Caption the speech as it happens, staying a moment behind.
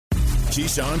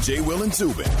Keyshawn, J. Will, and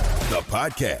Zubin, the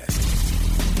podcast.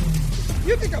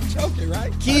 You think I'm joking,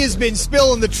 right? Key has been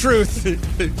spilling the truth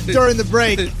during the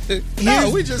break.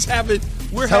 No, we just haven't.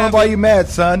 Tell him why you mad,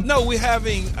 son. No, we're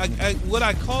having what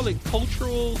I call it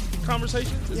cultural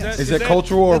conversations. Is it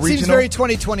cultural or regional? That seems very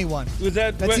 2021.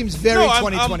 That seems very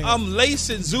 2021. I'm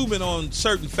lacing Zubin on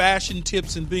certain fashion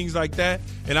tips and things like that.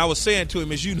 And I was saying to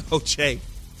him, as you know, Jay,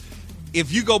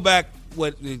 if you go back,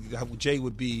 what Jay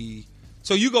would be.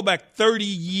 So you go back 30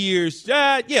 years.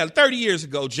 30 years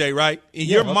ago, Jay, right? And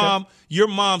your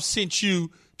mom sent you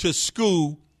to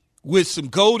school with some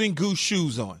golden goose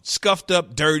shoes on, scuffed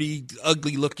up, dirty,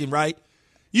 ugly looking, right?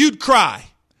 You'd cry.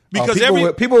 Because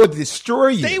people would destroy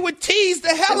you. They would tease the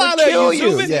hell out of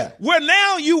you. Yeah. Where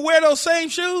now you wear those same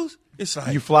shoes, it's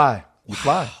like. You fly.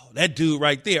 Wow, that dude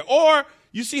right there. Or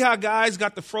you see how guys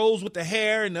got the froze with the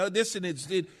hair and this and it's.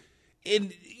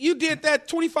 And you did that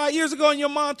 25 years ago and your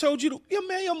mom told you,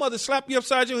 your mother slapped you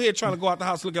upside your head trying to go out the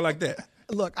house looking like that.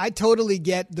 Look, I totally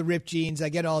get the ripped jeans. I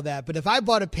get all that. But if I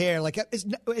bought a pair, like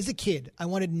as a kid, I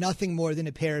wanted nothing more than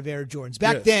a pair of Air Jordans.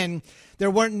 Back then,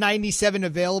 there weren't 97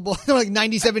 available. There were like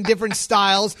 97 different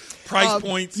styles. Price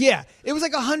points. Yeah. It was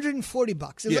like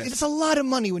 $140. It's a lot of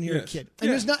money when you're a kid.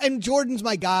 And and Jordan's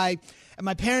my guy. At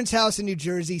my parents' house in New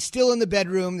Jersey, still in the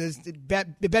bedroom.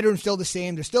 The bedroom's still the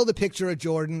same. There's still the picture of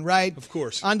Jordan, right? Of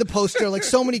course. On the poster, like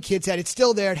so many kids had. It's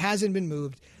still there. It hasn't been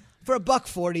moved. For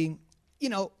 $140,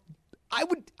 I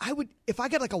would if I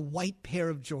got like a white pair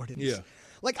of Jordans. Yeah.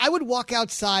 Like I would walk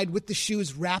outside with the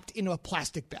shoes wrapped into a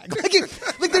plastic bag.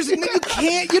 Like there's you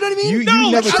can't. You know what I mean?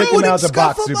 You never take them out of the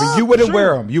box, but you wouldn't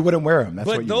wear them. You wouldn't wear them. That's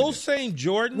but those same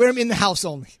Jordans, wear them in the house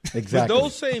only. Exactly. But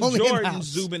those same Jordans,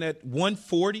 Zubin, at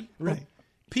 $140. Right.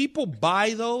 People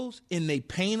buy those and they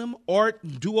paint them or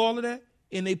do all of that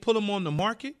and they put them on the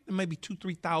market and maybe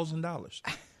 $2,000-$3,000.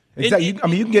 Exactly.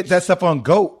 You can get that stuff on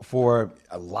GOAT for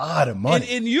a lot of money.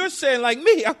 And you're saying like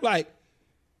me, I'm like,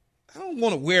 I don't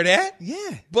want to wear that.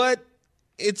 Yeah. But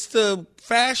it's the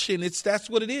fashion. That's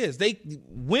what it is.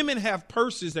 Women have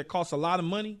purses that cost a lot of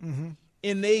money,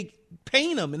 and they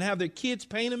paint them and have their kids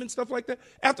paint them and stuff like that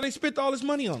after they spent all this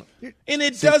money on them. And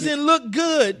it doesn't look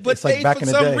good, but like they, for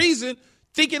some reason,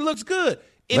 think it looks good.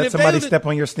 And let somebody step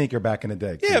on your sneaker back in the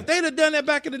day. Yeah, if they'd have done that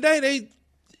back in the day,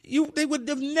 they would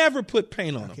have never put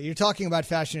paint on them. You're talking about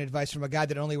fashion advice from a guy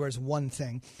that only wears one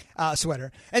thing,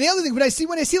 sweater. And the other thing, when I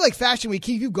see like Fashion Week,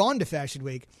 you've gone to Fashion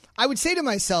Week, I would say to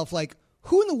myself, like,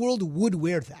 who in the world would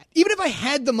wear that? Even if I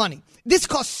had the money, this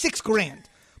costs $6,000.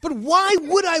 But why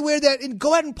would I wear that and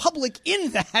go out in public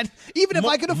in that, even if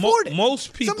I could afford it?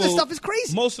 Most people, some of the stuff is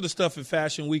crazy. Most of the stuff in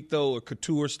Fashion Week, though, are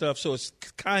couture stuff, so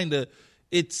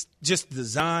it's just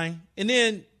design. And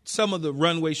then some of the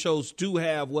runway shows do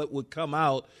have what would come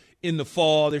out in the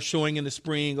fall. They're showing in the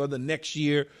spring or the next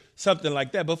year, something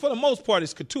like that. But for the most part,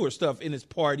 it's couture stuff and it's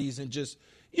parties and just,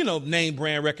 name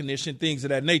brand recognition, things of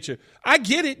that nature. I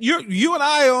get it. You and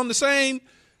I are on the same.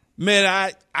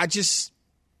 Man, I just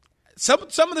some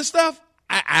of the stuff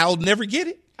I'll never get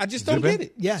it. I just don't get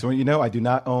it. Yeah. So I do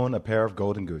not own a pair of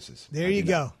golden gooses. There you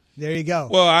go. There you go.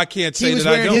 Well, I can't say that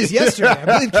I don't. He was wearing his yesterday. I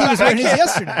believe Key was wearing his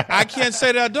yesterday. I can't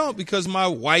say that I don't because my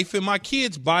wife and my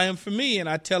kids buy them for me, and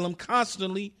I tell them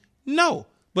constantly no,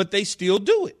 but they still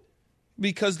do it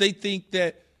because they think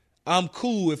that I'm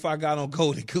cool if I got on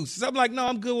golden gooses. I'm like, no,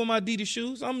 I'm good with my Adidas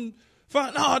shoes. I'm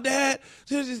fine. No, Dad.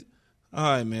 All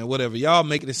right, man, whatever. Y'all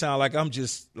making it sound like I'm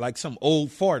just like some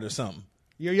old fart or something.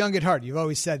 You're young at heart. You've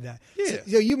always said that. Yeah.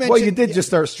 So you mentioned. Well, you did just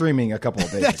start streaming a couple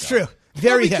of days That's ago. true.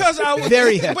 Very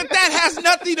heavy. But that has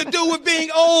nothing to do with being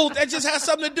old. That just has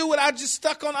something to do with I just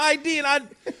stuck on ID and I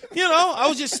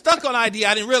was just stuck on ID.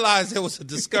 I didn't realize there was a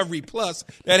Discovery Plus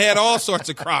that had all sorts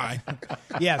of crime.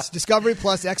 Yes, Discovery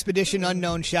Plus, Expedition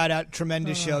Unknown, shout out,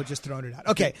 tremendous show, just throwing it out.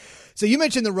 Okay, so you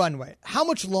mentioned the runway. How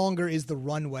much longer is the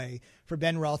runway for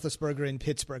Ben Roethlisberger in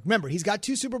Pittsburgh? Remember, he's got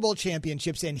 2 Super Bowl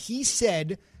championships, and he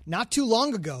said not too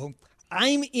long ago,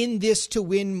 I'm in this to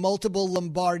win multiple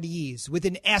Lombardis with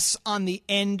an S on the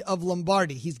end of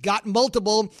Lombardi. He's got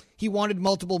multiple. He wanted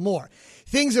multiple more.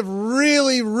 Things have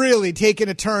really, really taken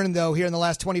a turn, though, here in the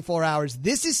last 24 hours.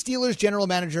 This is Steelers general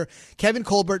manager Kevin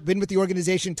Colbert, been with the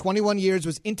organization 21 years,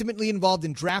 was intimately involved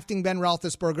in drafting Ben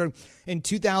Roethlisberger in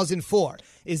 2004.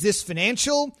 Is this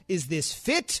financial? Is this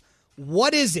fit?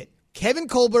 What is it? Kevin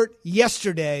Colbert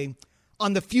yesterday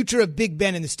on the future of Big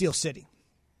Ben in the Steel City.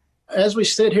 As we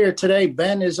sit here today,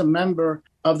 Ben is a member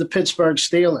of the Pittsburgh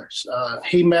Steelers.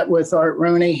 He met with Art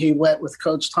Rooney. He met with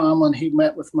Coach Tomlin. He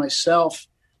met with myself.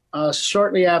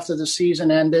 Shortly after the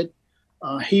season ended,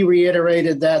 he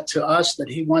reiterated that to us, that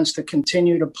he wants to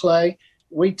continue to play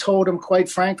we told him, quite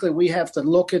frankly, we have to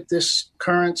look at this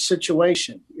current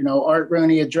situation. Art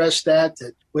Rooney addressed that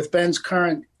with Ben's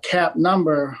current cap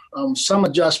number, some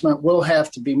adjustment will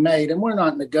have to be made. And we're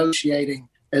not negotiating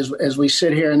as we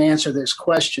sit here and answer this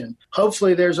question.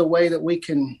 Hopefully there's a way that we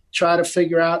can try to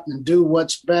figure out and do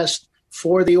what's best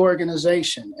for the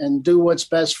organization and do what's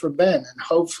best for Ben. And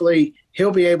hopefully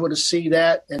he'll be able to see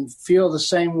that and feel the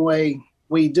same way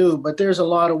we do. But there's a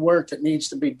lot of work that needs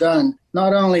to be done,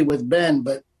 not only with Ben,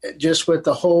 but just with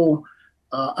the whole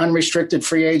unrestricted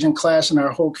free agent class and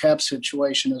our whole cap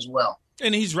situation as well.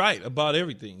 And he's right about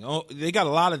everything. They got a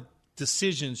lot of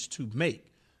decisions to make.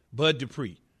 Bud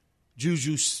Dupree,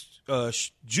 Juju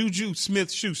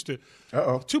Smith-Schuster.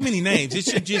 Too many names. It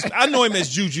should just. I know him as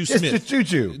Juju Smith. It's the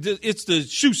Juju. It's the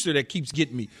Schuster that keeps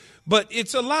getting me. But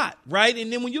it's a lot, right?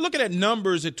 And then when you look at that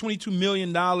numbers at $22 million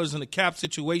in the cap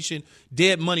situation,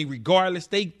 dead money regardless,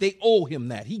 they owe him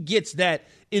that. He gets that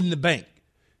in the bank.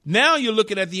 Now you're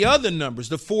looking at the other numbers,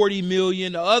 the $40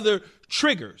 million, the other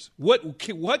triggers. What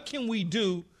can we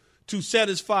do to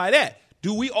satisfy that?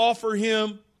 Do we offer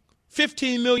him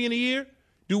 $15 million a year?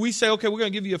 Do we say, okay, we're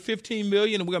going to give you a $15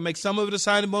 million and we're going to make some of it a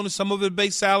signing bonus, some of it a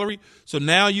base salary, so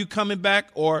now you coming back?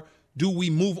 Or do we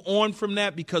move on from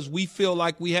that because we feel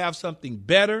like we have something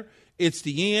better? It's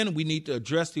the end. We need to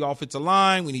address the offensive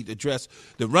line. We need to address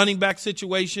the running back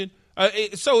situation.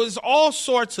 So it's all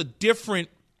sorts of different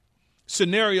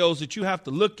scenarios that you have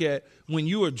to look at when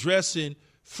you're addressing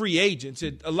free agents.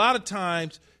 And a lot of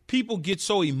times people get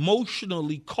so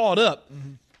emotionally caught up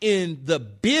in the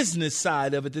business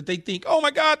side of it that they think, oh,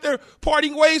 my God, they're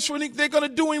parting ways, they're going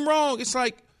to do him wrong. It's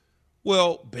like,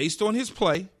 well, based on his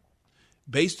play,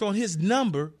 based on his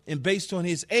number, and based on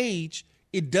his age,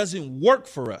 it doesn't work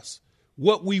for us,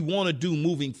 what we want to do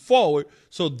moving forward.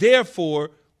 So,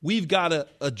 therefore, we've got to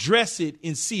address it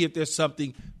and see if there's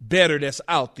something better that's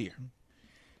out there.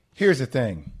 Here's the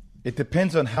thing. It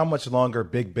depends on how much longer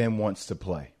Big Ben wants to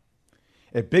play.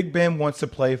 If Big Ben wants to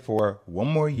play for one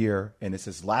more year and it's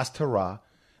his last hurrah,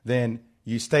 then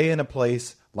you stay in a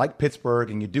place like Pittsburgh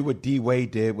and you do what D.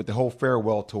 Wade did with the whole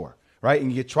farewell tour, right?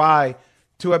 And you try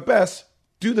to, at best,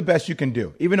 do the best you can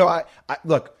do. Even though I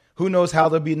look, who knows how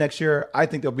they'll be next year? I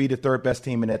think they'll be the third best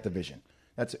team in that division.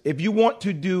 That's if you want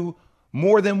to do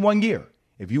more than 1 year.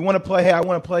 If you want to play, hey, I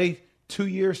want to play 2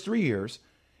 years, 3 years.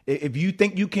 If you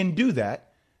think you can do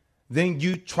that, then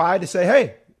you try to say,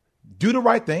 hey, do the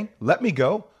right thing. Let me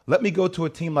go. Let me go to a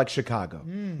team like Chicago.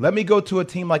 Let me go to a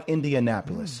team like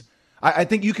Indianapolis. I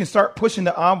think you can start pushing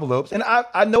the envelopes. And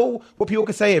I know what people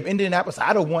can say of Indianapolis.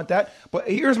 I don't want that. But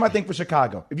here's my thing for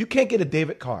Chicago. If you can't get a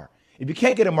David Carr, if you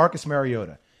can't get a Marcus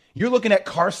Mariota, you're looking at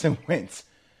Carson Wentz.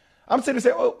 I'm sitting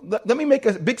there saying, oh, let me make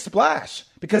a big splash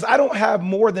because I don't have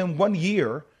more than 1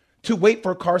 year to wait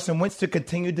for Carson Wentz to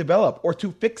continue to develop or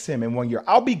to fix him in 1 year.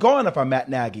 I'll be gone if I'm Matt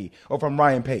Nagy or if I'm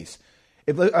Ryan Pace.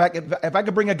 If I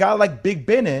could bring a guy like Big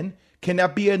Ben in, can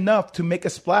that be enough to make a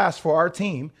splash for our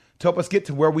team to help us get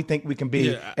to where we think we can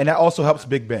be? Yeah, and that also helps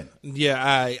Big Ben.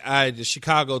 Yeah, the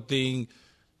Chicago thing,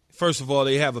 first of all,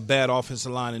 they have a bad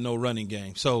offensive line and no running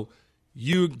game. So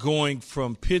you're going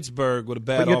from Pittsburgh with a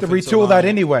bad offensive line. But you have to retool that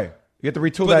anyway. You have to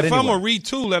retool that anyway. But if I'm going to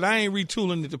retool it, I ain't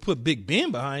retooling it to put Big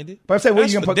Ben behind it. But I'm saying, what are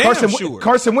you going to put?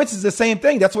 Carson Wentz is the same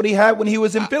thing. That's what he had when he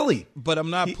was in Philly. But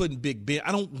I'm not putting Big Ben.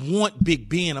 I don't want Big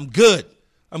Ben. I'm good.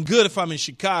 I'm good if I'm in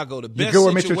Chicago.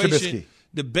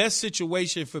 The best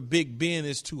situation for Big Ben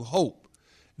is to hope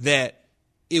that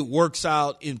it works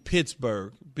out in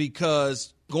Pittsburgh,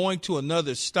 because going to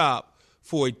another stop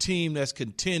for a team that's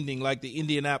contending like the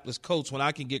Indianapolis Colts, when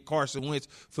I can get Carson Wentz,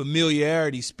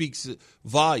 familiarity speaks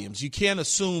volumes. You can't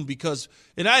assume because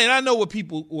 – and I know what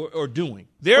people are doing.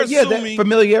 They're assuming – that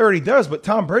familiarity does, but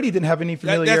Tom Brady didn't have any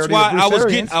familiarity with Bruce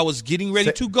Arians. I was getting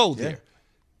ready to go there. Yeah.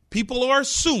 People are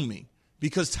assuming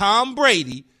because Tom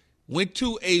Brady went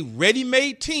to a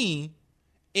ready-made team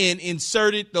and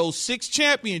inserted those 6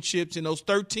 championships and those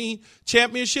 13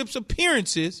 championships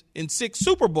appearances in 6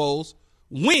 Super Bowls,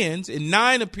 wins and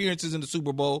 9 appearances in the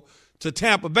Super Bowl to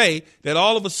Tampa Bay, that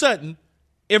all of a sudden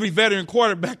every veteran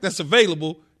quarterback that's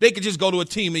available, they could just go to a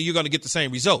team and you're going to get the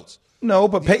same results. No,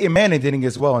 but Peyton Manning didn't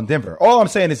as well in Denver. All I'm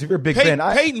saying is if you're Big Ben.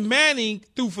 Peyton Manning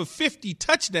threw for 50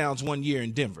 touchdowns 1 year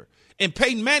in Denver. And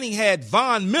Peyton Manning had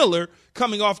Von Miller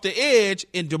coming off the edge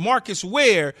and DeMarcus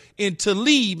Ware and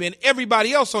Talib and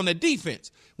everybody else on the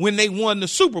defense when they won the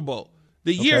Super Bowl.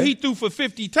 The year he threw for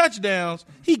 50 touchdowns,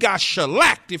 he got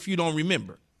shellacked, if you don't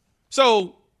remember.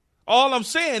 So all I'm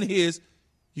saying is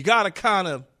you got to kind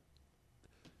of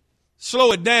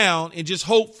slow it down and just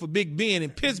hope for Big Ben in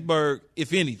Pittsburgh,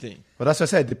 if anything. Well, that's what I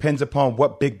said. It depends upon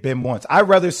what Big Ben wants. I'd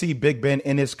rather see Big Ben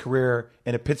in his career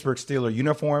in a Pittsburgh Steelers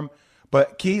uniform,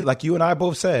 But, Key, like you and I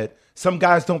both said, some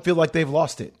guys don't feel like they've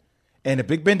lost it. And if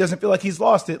Big Ben doesn't feel like he's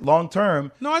lost it long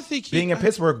term, no, I think being in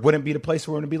Pittsburgh wouldn't be the place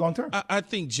for him to be long term. I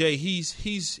think, Jay,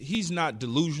 he's not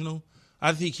delusional.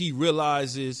 I think he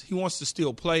realizes he wants to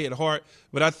still play at heart,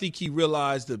 but I think he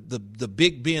realized the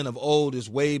Big Ben of old is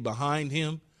way behind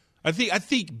him. I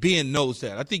think Ben knows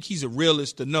that. I think he's a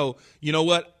realist to know, you know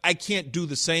what, I can't do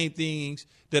the same things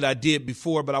that I did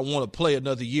before, but I want to play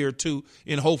another year or two,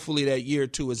 and hopefully that year or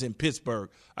two is in Pittsburgh.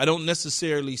 I don't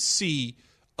necessarily see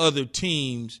other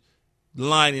teams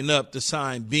lining up to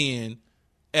sign Ben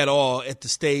at all at the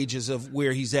stages of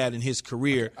where he's at in his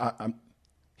career.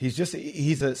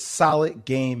 He's a solid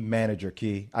game manager,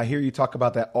 Key. I hear you talk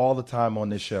about that all the time on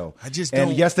this show. I just don't.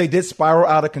 And yes, they did spiral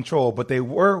out of control, but they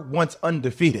were once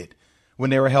undefeated when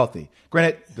they were healthy.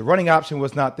 Granted, the running option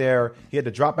was not there. He had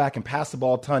to drop back and pass the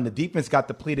ball a ton. The defense got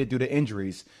depleted due to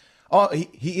injuries.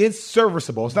 He is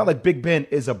serviceable. It's not like Big Ben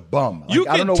is a bum. Like,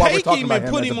 I don't know why we're talking about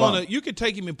him as a bum. You could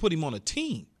take him and put him on a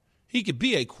team. He could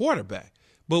be a quarterback.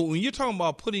 But when you're talking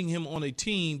about putting him on a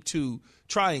team to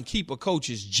try and keep a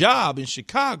coach's job in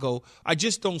Chicago, I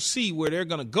just don't see where they're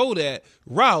going to go that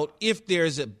route if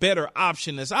there's a better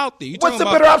option that's out there. What's the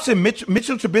better option?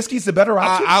 Mitchell Trubisky's the better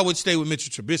option? I would stay with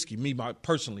Mitchell Trubisky,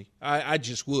 personally. I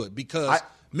just would because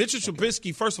Mitchell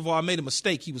Trubisky, first of all, I made a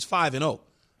mistake. He was 5-0.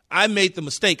 I made the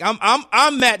mistake.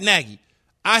 I'm Matt Nagy.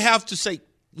 I have to say,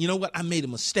 you know what? I made a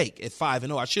mistake at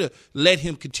 5-0. I should have let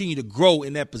him continue to grow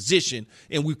in that position,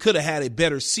 and we could have had a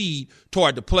better seed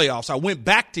toward the playoffs. I went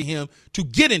back to him to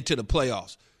get into the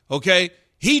playoffs, okay?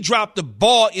 He dropped the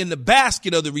ball in the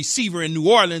basket of the receiver in New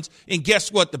Orleans, and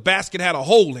guess what? The basket had a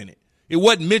hole in it. It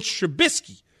wasn't Mitch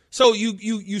Trubisky. So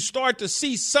you start to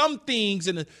see some things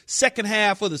in the second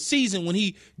half of the season when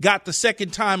he got the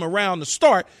second time around to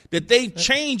start that they've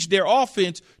changed their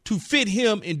offense to fit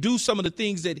him and do some of the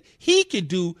things that he can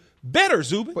do better,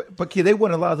 Zubin. But they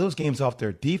won a lot of those games off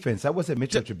their defense. That wasn't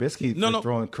Mitchell Trubisky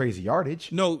throwing crazy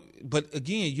yardage. No, but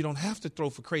again, you don't have to throw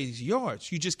for crazy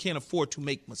yards. You just can't afford to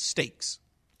make mistakes.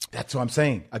 That's what I'm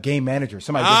saying. A game manager.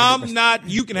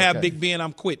 You can have Big Ben.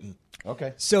 I'm quitting.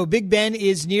 Okay. So Big Ben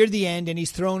is near the end, and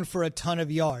he's thrown for a ton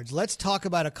of yards. Let's talk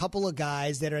about a couple of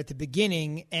guys that are at the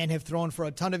beginning and have thrown for a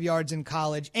ton of yards in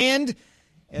college. And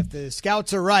if the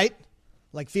scouts are right,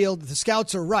 like Field, if the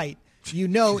scouts are right, you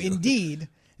know indeed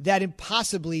that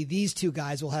impossibly these two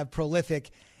guys will have prolific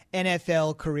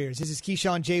NFL careers. This is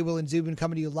Keyshawn, J. Will, and Zubin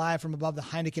coming to you live from above the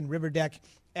Heineken River Deck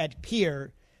at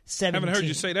Pier 17. I haven't heard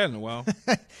you say that in a while.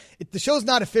 The show's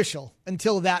not official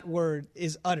until that word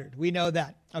is uttered. We know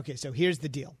that. Okay, so here's the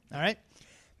deal, all right?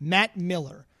 Matt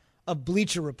Miller of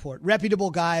Bleacher Report,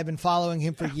 reputable guy. I've been following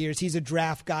him for years. He's a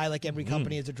draft guy, like every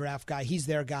company is a draft guy. He's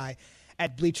their guy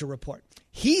at Bleacher Report.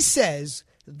 He says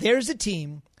there's a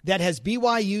team that has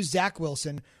BYU's Zach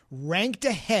Wilson ranked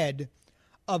ahead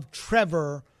of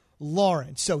Trevor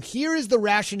Lawrence. So here is the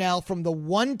rationale from the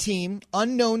one team,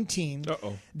 unknown team,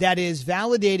 that is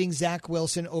validating Zach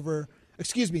Wilson over,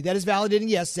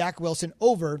 Zach Wilson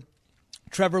over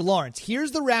Trevor Lawrence.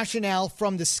 Here's the rationale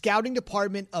from the scouting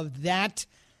department of that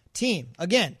team.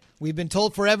 Again, we've been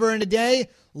told forever and a day,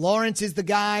 Lawrence is the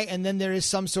guy, and then there is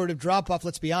some sort of drop-off.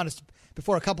 Let's be honest.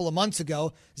 Before a couple of months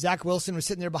ago, Zach Wilson was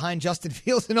sitting there behind Justin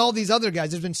Fields and all these other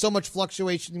guys. There's been so much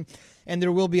fluctuation, and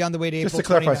there will be on the way to April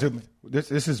 29th. Just to clarify,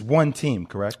 this is one team,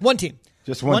 correct? One team.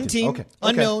 Just one team. Okay.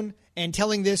 Unknown, and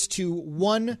telling this to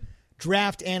one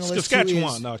draft analyst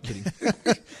Saskatchewan. No, kidding.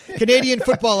 Canadian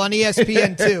football on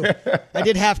ESPN2. I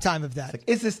did halftime of that.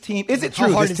 Is this team in the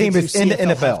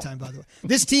NFL? Halftime, by the way.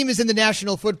 This team is in the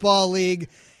National Football League.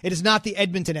 It is not the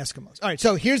Edmonton Eskimos. All right,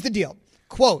 so here's the deal.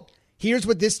 Quote, here's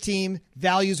what this team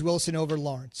values Wilson over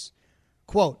Lawrence.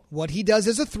 Quote, what he does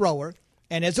as a thrower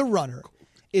and as a runner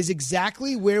is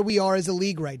exactly where we are as a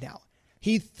league right now.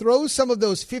 He throws some of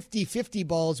those 50-50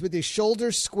 balls with his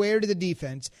shoulders square to the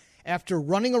defense after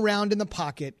running around in the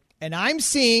pocket. And I'm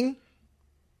seeing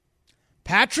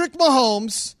Patrick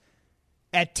Mahomes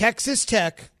at Texas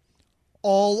Tech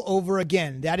all over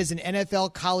again. That is an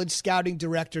NFL college scouting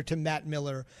director to Matt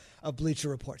Miller of Bleacher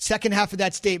Report. Second half of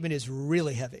that statement is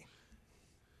really heavy.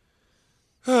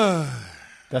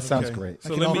 That sounds great.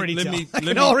 So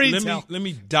let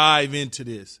me dive into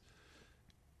this.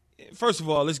 First of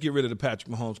all, let's get rid of the Patrick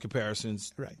Mahomes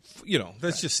comparisons. Right.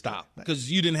 Let's just stop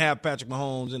because you didn't have Patrick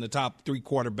Mahomes in the top three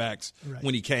quarterbacks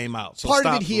when he came out. So part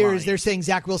of it here is they're saying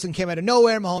Zach Wilson came out of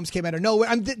nowhere, Mahomes came out of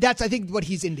nowhere. That's, I think, what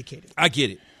he's indicated. I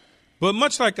get it. But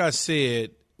much like I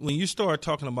said, when you start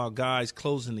talking about guys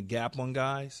closing the gap on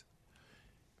guys,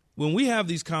 when we have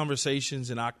these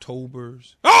conversations in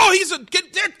Octobers,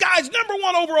 that guy's number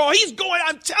 1 overall. He's going,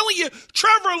 I'm telling you,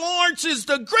 Trevor Lawrence is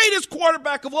the greatest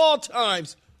quarterback of all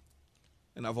times.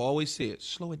 And I've always said,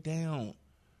 slow it down.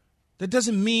 That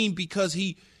doesn't mean because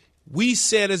we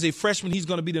said as a freshman he's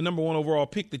going to be the number 1 overall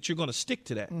pick that you're going to stick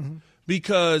to that. Mm-hmm.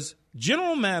 Because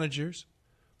general managers,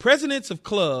 presidents of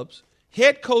clubs,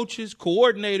 head coaches,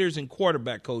 coordinators, and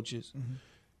quarterback coaches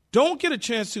don't get a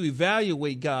chance to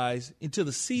evaluate guys until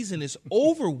the season is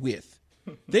over with.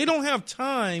 They don't have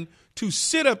time to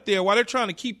sit up there while they're trying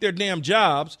to keep their damn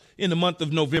jobs in the month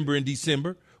of November and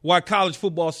December while college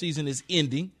football season is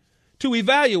ending to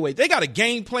evaluate. They got a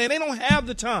game plan. They don't have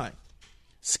the time.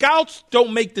 Scouts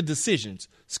don't make the decisions.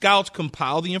 Scouts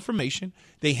compile the information.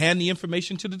 They hand the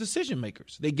information to the decision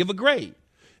makers. They give a grade.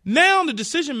 Now the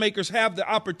decision makers have the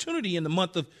opportunity in the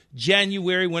month of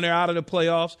January when they're out of the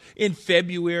playoffs, in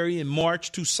February and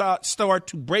March to start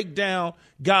to break down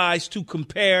guys to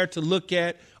compare, to look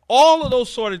at, all of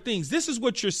those sort of things. This is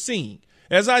what you're seeing.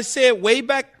 As I said way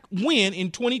back when in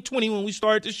 2020 when we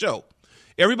started the show,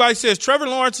 everybody says Trevor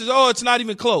Lawrence is, it's not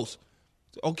even close.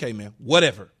 Okay, man,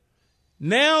 whatever.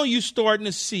 Now you're starting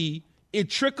to see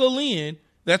it trickle in.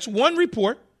 That's one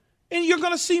report, and you're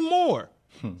going to see more.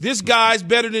 This guy's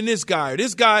better than this guy. Or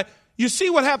this guy, you see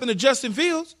what happened to Justin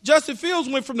Fields? Justin Fields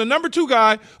went from the number 2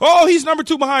 guy, he's number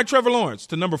 2 behind Trevor Lawrence,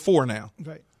 to number 4 now.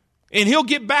 Right. And he'll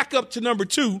get back up to number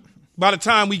 2 by the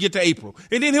time we get to April.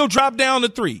 And then he'll drop down to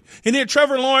 3. And then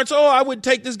Trevor Lawrence, I would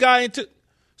take this guy into.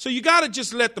 So you got to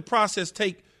just let the process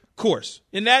take course.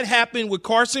 And that happened with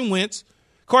Carson Wentz.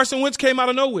 Carson Wentz came out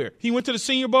of nowhere. He went to the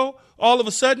Senior Bowl. All of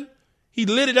a sudden, he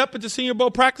lit it up at the Senior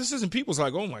Bowl practices, and people's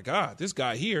like, "Oh my God, this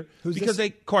guy here!" Who's because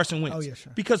this? Carson Wentz. Oh yeah,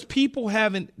 sure. Because people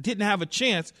didn't have a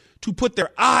chance to put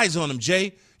their eyes on him.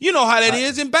 Jay, you know how that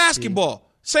is in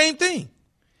basketball. Same thing.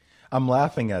 I'm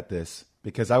laughing at this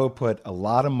because I would put a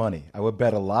lot of money. I would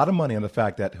bet a lot of money on the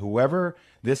fact that whoever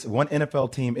this one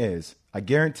NFL team is, I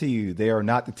guarantee you they are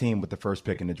not the team with the first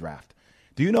pick in the draft.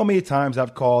 Do you know how many times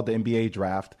I've called the NBA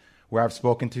draft where I've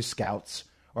spoken to scouts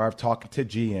or I've talked to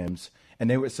GMs, and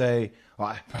they would say,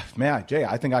 man, Jay,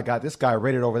 I think I got this guy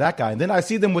rated over that guy. And then I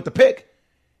see them with the pick,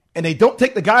 and they don't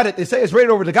take the guy that they say is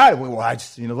rated over the guy. Well, I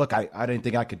just, look, I didn't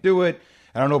think I could do it.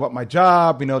 I don't know about my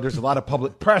job. There's a lot of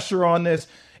public pressure on this.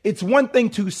 It's one thing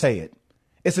to say it.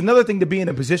 It's another thing to be in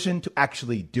a position to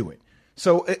actually do it.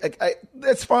 So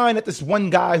that's fine that this one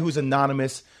guy who's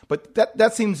anonymous, but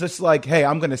that seems just like, hey,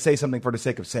 I'm going to say something for the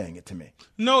sake of saying it to me.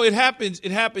 No, it happens.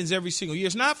 It happens every single year.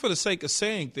 It's not for the sake of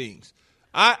saying things.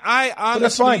 I honestly, but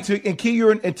that's fine.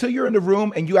 Until you're in the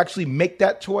room and you actually make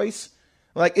that choice,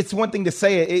 like it's one thing to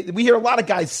say it. We hear a lot of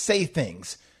guys say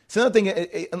things. It's another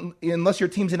thing, unless your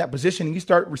team's in that position and you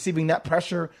start receiving that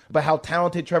pressure about how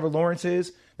talented Trevor Lawrence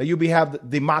is, that you'll have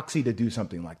the moxie to do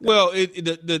something like that. Well,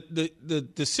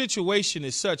 the situation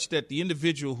is such that the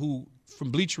individual who,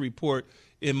 from Bleacher Report,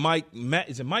 Matt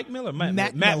Miller?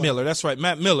 Matt Miller. That's right.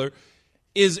 Matt Miller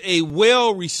is a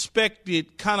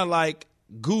well-respected kind of like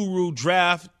guru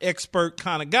draft expert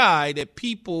kind of guy that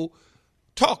people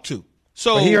talk to.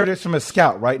 So but he heard this from a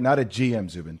scout, right? Not a GM,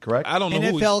 Zubin, correct? I don't know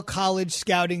NFL college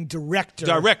scouting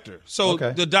director. So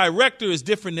The director is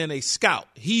different than a scout.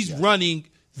 He's running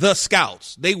the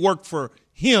scouts. They work for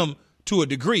him to a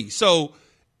degree. So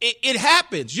it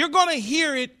happens. You're going to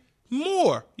hear it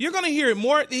more.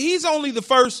 He's only the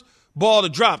first ball to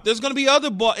drop. There's going to be other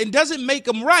balls. It doesn't make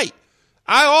them right.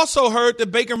 I also heard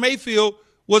that Baker Mayfield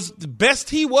was the best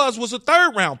he was a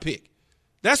 3rd-round pick.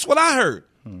 That's what I heard.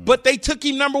 But they took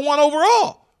him number 1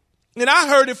 overall. And I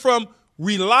heard it from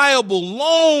reliable,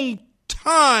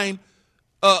 long-time,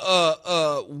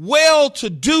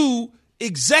 well-to-do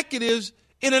executives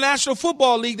in the National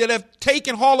Football League that have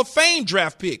taken Hall of Fame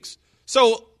draft picks.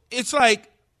 So it's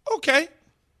like, okay,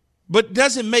 but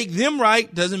doesn't make them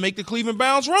right, doesn't make the Cleveland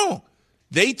Browns wrong.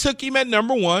 They took him at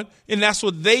number 1, and that's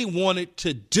what they wanted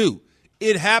to do.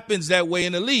 It happens that way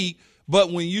in the league,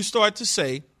 but when you start to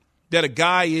say that a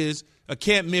guy is a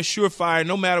can't-miss surefire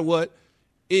no matter what,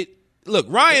 look,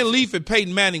 Ryan Leaf and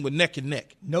Peyton Manning were neck and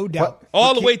neck. No doubt.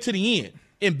 All the way to the end.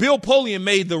 And Bill Polian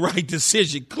made the right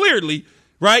decision, clearly,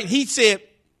 right? He said,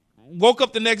 woke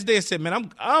up the next day and said,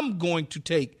 man, I'm going to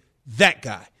take that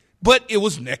guy. But it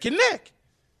was neck and neck.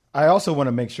 I also want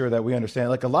to make sure that we understand,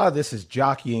 like a lot of this is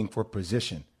jockeying for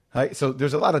position, right? So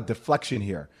there's a lot of deflection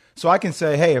here. So I can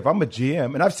say, hey, if I'm a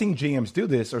GM, and I've seen GMs do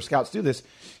this or scouts do this,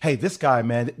 hey, this guy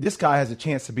has a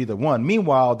chance to be the one.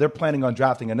 Meanwhile, they're planning on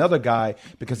drafting another guy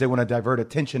because they want to divert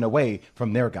attention away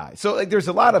from their guy. So there's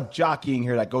a lot of jockeying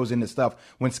here that goes into stuff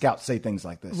when scouts say things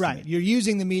like this. Right. You're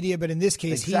using the media, but in this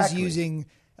case, He's using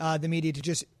the media to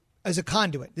just as a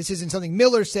conduit. This isn't something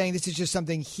Miller's saying. This is just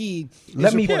something he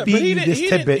Let me reporting. feed you this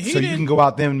tidbit so you can go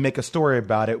out there and make a story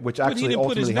about it, which actually he didn't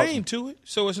put his ultimately name helps. to it,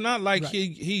 so it's not like Right.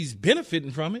 he's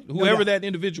benefiting from it, whoever that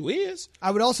individual is. I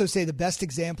would also say the best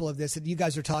example of this, that you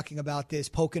guys are talking about this,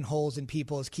 poking holes in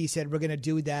people, as Key said, we're going to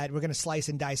do that. We're going to slice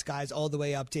and dice guys all the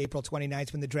way up to April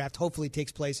 29th when the draft hopefully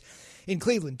takes place in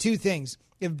Cleveland. Two things.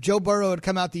 If Joe Burrow had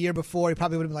come out the year before, he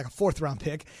probably would have been like a fourth-round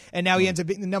pick, and now he ends up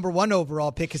being the number 1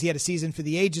 overall pick because he had a season for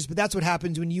the ages. But that's what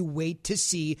happens when you wait to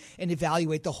see and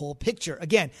evaluate the whole picture.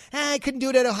 Again, I couldn't do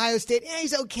it at Ohio State.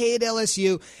 He's okay at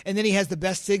LSU. And then he has the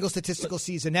best single statistical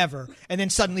season ever, and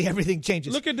then suddenly everything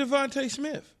changes. Look at Devontae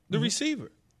Smith, the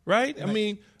receiver, right? I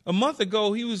mean, a month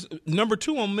ago, he was number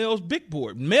 2 on Mel's big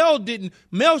board.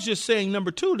 Mel's just saying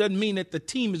number 2 doesn't mean that the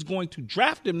team is going to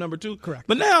draft him number 2. Correct.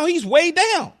 But now he's way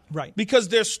down. Right. Because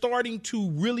they're starting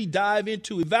to really dive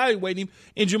into evaluating him,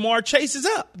 and Jamar Chase is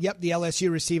up. Yep, the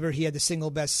LSU receiver. He had the single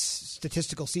best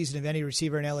statistical season of any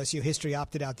receiver in LSU history.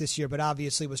 Opted out this year, but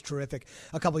obviously was terrific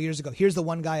a couple years ago. Here's the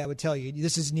one guy I would tell you.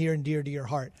 This is near and dear to your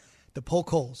heart. The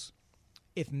poke holes.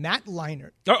 If Matt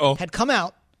Leinart had come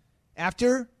out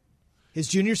after his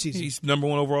junior season, He's number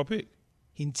 1 overall pick.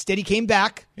 Instead, he came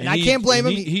back, and I he- can't blame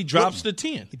him. He drops to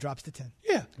 10. He drops to 10.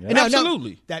 Yeah, And now,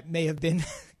 absolutely. that may have been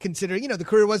considering, the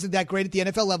career wasn't that great at the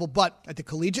NFL level, but at the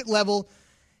collegiate level,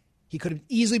 he could have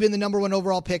easily been the number 1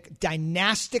 overall pick.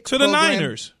 Dynastic To the program.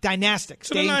 Niners. Dynastic. To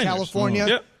Stay the in Niners. California,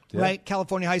 Yep. right?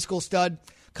 California high school stud.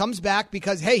 Comes back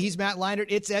because, hey, he's Matt Leinart.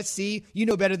 It's SC. You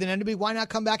know better than anybody. Why not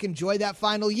come back and enjoy that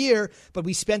final year? But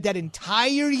we spent that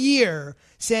entire year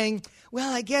saying,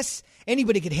 well, I guess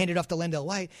anybody could hand it off to Lendell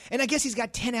White. And I guess he's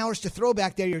got 10 hours to throw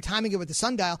back there. You're timing it with the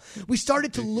sundial. We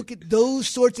started to look at those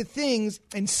sorts of things,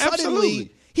 and suddenly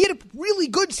Absolutely. he had a really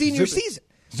good senior season.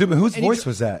 Zubin, whose And he voice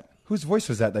was that? Whose voice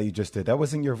was that you just did? That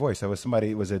wasn't your voice. That was somebody.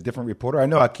 It was a different reporter. I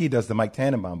know Aki does the Mike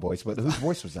Tannenbaum voice, but whose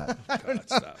voice was that?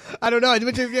 I don't know.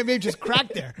 Maybe just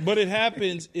cracked there. But it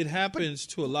happens. It happens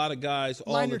to a lot of guys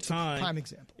all the Leinart's a time. prime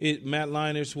example. Matt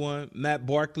Leinart's one. Matt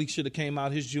Barkley should have came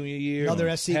out his junior year.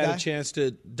 Another SC had guy. a chance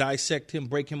to dissect him,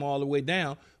 break him all the way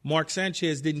down. Mark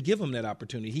Sanchez didn't give him that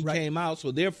opportunity. He came out,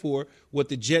 so therefore, what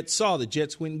the Jets saw, the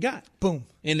Jets went and got. Boom.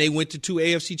 And they went to 2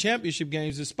 AFC Championship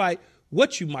games, despite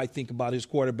what you might think about his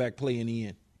quarterback play in the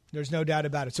end. There's no doubt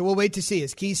about it. So we'll wait to see.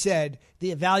 As Key said,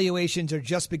 the evaluations are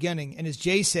just beginning. And as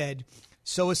Jay said,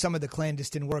 so is some of the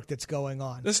clandestine work that's going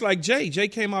on. That's like Jay. Jay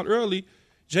came out early,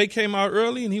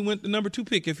 and he went the number 2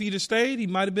 pick. If he'd have stayed, he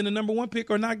might have been the number 1 pick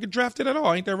or not get drafted at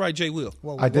all. Ain't that right, Jay Will?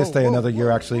 I did stay another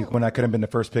year, actually, when I could have been the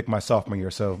first pick my sophomore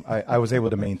year. So I was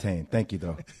able to maintain. Thank you,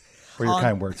 though, for your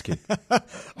kind words, Keith.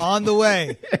 On the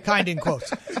way, kind in quotes.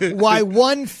 Why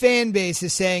one fan base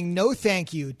is saying no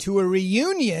thank you to a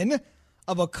reunion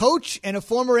of a coach and a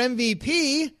former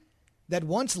MVP that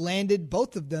once landed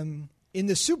both of them in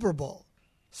the Super Bowl.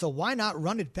 So why not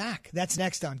run it back? That's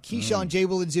next on Keyshawn, J.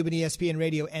 Will, and Zubin, ESPN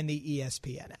Radio, and the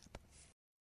ESPN app.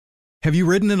 Have you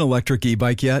ridden an electric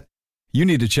e-bike yet? You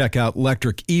need to check out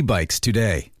Electric E-Bikes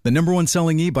today, the #1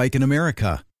 selling e-bike in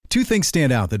America. 2 things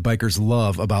stand out that bikers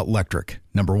love about Electric.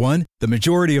 Number 1, the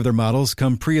majority of their models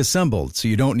come pre-assembled, so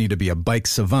you don't need to be a bike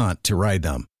savant to ride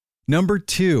them. Number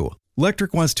 2,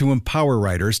 Electric wants to empower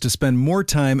riders to spend more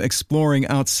time exploring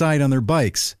outside on their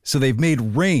bikes, so they've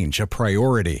made range a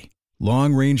priority.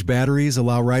 Long-range batteries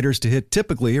allow riders to hit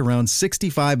typically around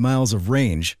 65 miles of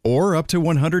range, or up to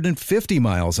 150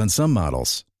 miles on some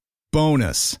models.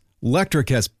 Bonus, Electric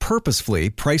has purposefully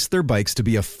priced their bikes to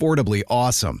be affordably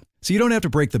awesome, so you don't have to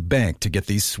break the bank to get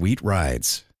these sweet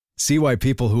rides. See why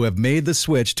people who have made the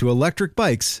switch to electric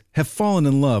bikes have fallen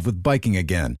in love with biking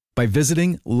again by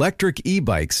visiting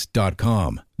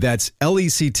lectricebikes.com. That's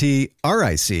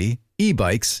LECTRIC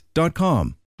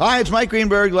ebikes.com. Hi, it's Mike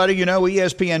Greenberg letting you know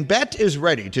ESPN Bet is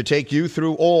ready to take you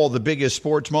through all the biggest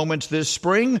sports moments this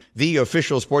spring. The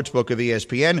official sportsbook of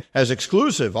ESPN has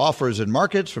exclusive offers and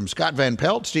markets from Scott Van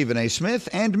Pelt, Stephen A. Smith,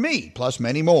 and me, plus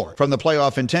many more. From the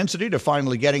playoff intensity to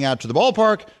finally getting out to the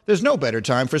ballpark, there's no better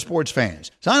time for sports fans.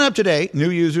 Sign up today.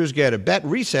 New users get a bet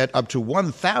reset up to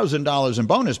 $1,000 in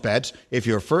bonus bets if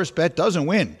your first bet doesn't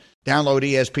win. Download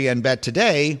ESPN Bet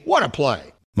today. What a play.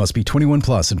 Must be 21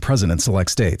 plus and present in select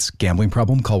states. Gambling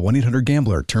problem? Call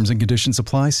 1-800-GAMBLER. Terms and conditions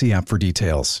apply. See app for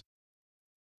details.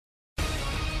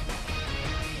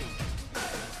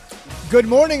 Good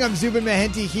morning. I'm Zubin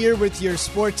Mehenti here with your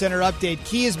SportsCenter update.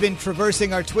 Key has been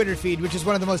traversing our Twitter feed, which is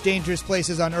one of the most dangerous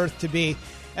places on earth to be,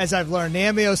 as I've learned.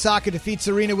 Naomi Osaka defeats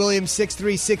Serena Williams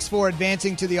 6-3, 6-4,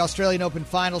 advancing to the Australian Open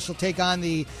final. She'll take on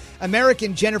the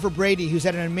American Jennifer Brady, who's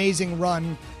had an amazing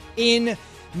run in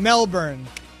Melbourne.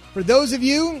 For those of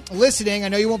you listening, I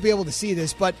know you won't be able to see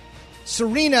this, but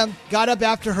Serena got up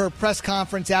after her press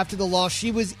conference after the loss.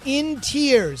 She was in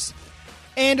tears.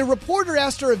 And a reporter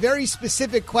asked her a very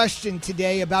specific question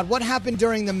today about what happened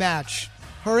during the match.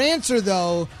 Her answer,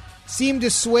 though, seemed to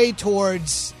sway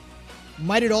towards,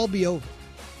 might it all be over?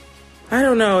 I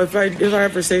don't know. If I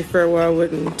ever say farewell, I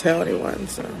wouldn't tell anyone.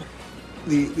 So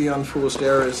the unforced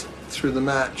errors through the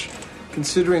match,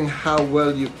 considering how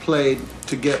well you've played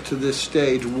to get to this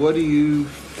stage, what do you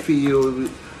feel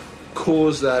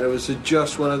caused that, or was it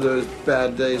just one of those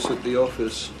bad days at the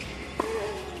office?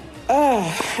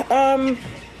 I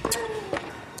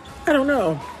don't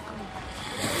know.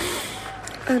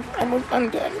 I'm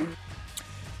done.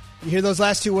 You hear those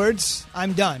last two words?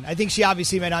 I'm done. I think she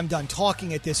obviously meant I'm done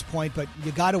talking at this point, but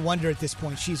you got to wonder at this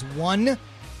point. She's one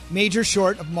major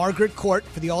short of Margaret Court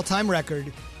for the all-time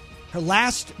record. Her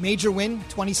last major win,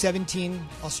 2017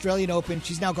 Australian Open.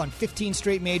 She's now gone 15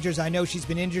 straight majors. I know she's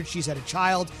been injured. She's had a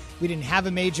child. We didn't have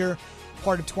a major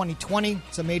part of 2020.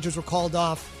 Some majors were called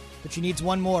off, but she needs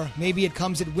one more. Maybe it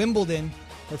comes at Wimbledon,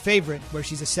 her favorite, where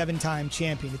she's a 7-time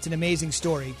champion. It's an amazing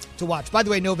story to watch. By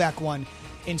the way, Novak won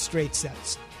in straight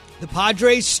sets. The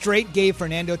Padres straight gave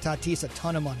Fernando Tatis a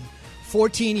ton of money.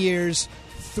 14 years,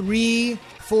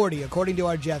 $340, according to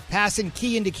our Jeff Passan.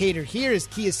 Key indicator here, as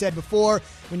Key has said before,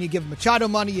 when you give Machado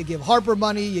money, you give Harper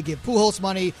money, you give Pujols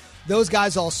money. Those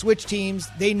guys all switch teams.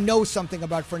 They know something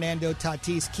about Fernando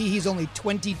Tatis. Key, he's only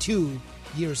 22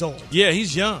 years old. Yeah,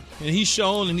 he's young, and he's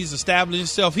shown and he's established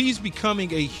himself. He's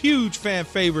becoming a huge fan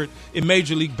favorite in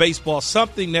Major League Baseball,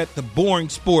 something that the boring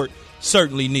sport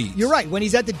certainly needs. You're right. When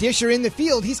he's at the dish or in the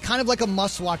field, he's kind of like a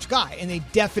must-watch guy, and they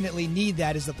definitely need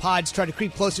that as the Pods try to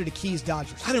creep closer to Key's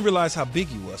Dodgers. I didn't realize how big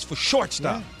he was for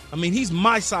shortstop. Yeah. I mean, he's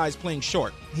my size playing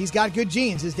short. He's got good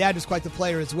genes. His dad was quite the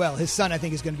player as well. His son, I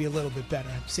think, is going to be a little bit better.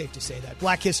 Safe to say that.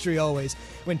 Black history always.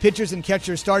 When pitchers and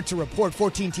catchers start to report,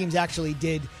 14 teams actually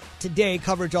did today,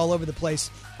 coverage all over the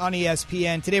place on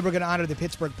ESPN. Today we're going to honor the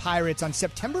Pittsburgh Pirates on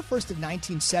September 1st of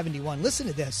 1971. Listen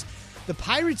to this. The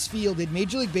Pirates fielded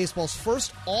Major League Baseball's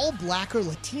first all-black or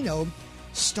Latino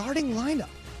starting lineup,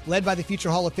 led by the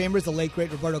future Hall of Famers, the late,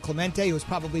 great Roberto Clemente, who was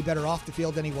probably better off the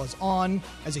field than he was on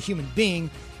as a human being,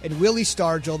 and Willie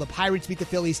Stargell. The Pirates beat the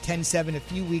Phillies 10-7. A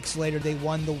few weeks later, they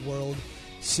won the World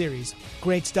Series.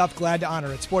 Great stuff. Glad to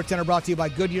honor it. SportsCenter brought to you by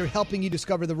Goodyear, helping you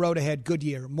discover the road ahead.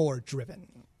 Goodyear, more driven.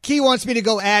 Key wants me to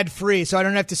go ad-free, so I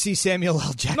don't have to see Samuel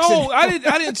L. Jackson. No, I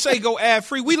didn't say go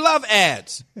ad-free. We love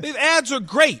ads. The ads are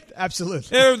great. Absolutely.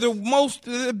 They're the most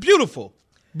beautiful.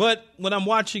 But when I'm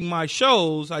watching my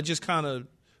shows, I just kind of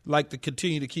like to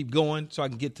continue to keep going so I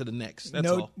can get to the next. That's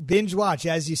all. Binge watch,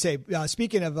 as you say.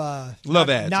 Speaking of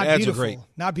love ads. Not ads beautiful, are great.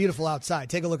 Not beautiful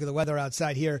outside. Take a look at the weather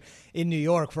outside here in New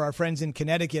York. For our friends in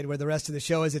Connecticut, where the rest of the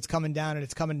show is, it's coming down, and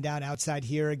it's coming down outside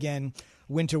here again.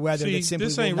 Winter weather that simply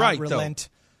this will ain't not right, relent.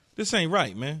 Though. This ain't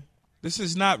right, man. This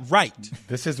is not right.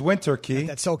 This is winter, Key.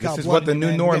 That SoCal this is what the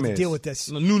new norm is. Deal with this.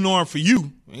 The new norm for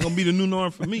you. Ain't going to be the new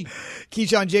norm for me.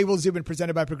 Keyshawn J. Will Zubin,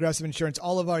 presented by Progressive Insurance.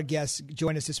 All of our guests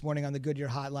join us this morning on the Goodyear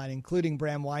Hotline, including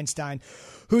Bram Weinstein,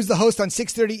 who's the host on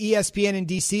 630 ESPN in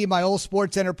D.C., my old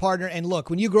SportsCenter partner. And look,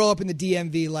 when you grow up in the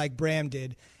DMV like Bram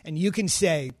did, and you can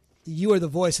say you are the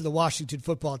voice of the Washington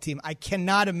football team, I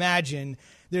cannot imagine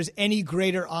there's any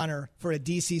greater honor for a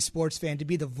D.C. sports fan to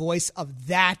be the voice of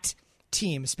that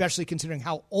team, especially considering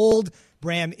how old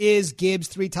Bram is. Gibbs,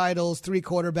 3 titles, 3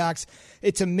 quarterbacks.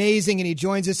 It's amazing, and he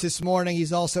joins us this morning.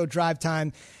 He's also drive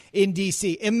time in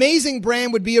D.C. Amazing,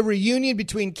 Bram, would be a reunion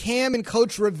between Cam and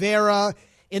Coach Rivera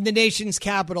in the nation's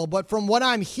capital. But from what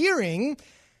I'm hearing,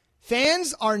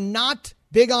 fans are not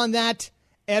big on that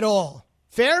at all.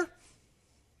 Fair?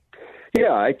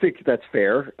 Yeah, I think that's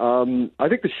fair. I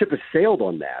think the ship has sailed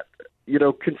on that. You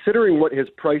know, considering what his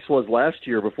price was last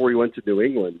year before he went to New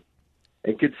England,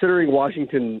 and considering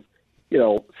Washington, you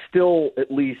know, still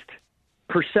at least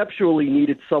perceptually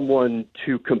needed someone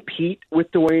to compete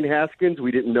with Dwayne Haskins.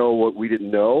 We didn't know what we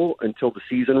didn't know until the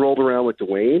season rolled around with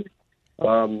Dwayne.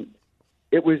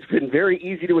 It was been very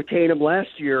easy to attain him last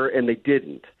year, and they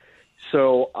didn't.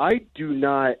 So I do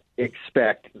not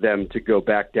expect them to go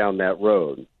back down that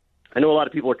road. I know a lot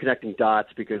of people are connecting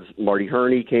dots because Marty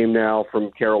Herney came now from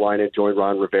Carolina, joined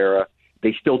Ron Rivera.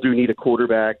 They still do need a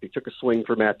quarterback. They took a swing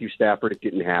for Matthew Stafford. It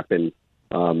didn't happen.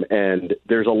 And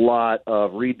there's a lot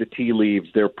of read the tea leaves.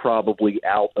 They're probably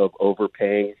out of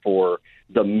overpaying for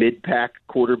the mid-pack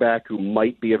quarterback who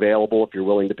might be available if you're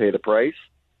willing to pay the price.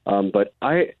 But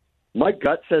my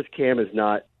gut says Cam is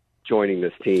not joining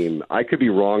this team. I could be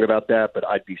wrong about that, but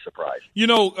I'd be surprised. You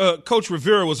know, Coach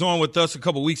Rivera was on with us a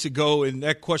couple weeks ago, and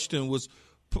that question was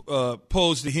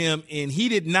posed to him, and he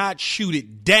did not shoot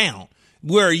it down.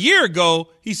 Where a year ago,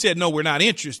 he said, no, we're not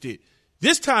interested.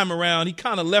 This time around, he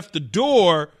kind of left the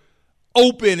door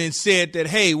open and said that,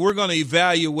 hey, we're going to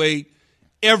evaluate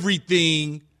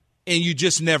everything and you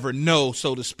just never know,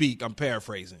 so to speak. I'm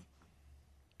paraphrasing.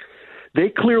 They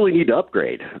clearly need to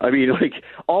upgrade. I mean, like,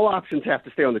 all options have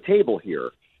to stay on the table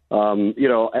here.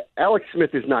 Alex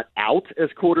Smith is not out as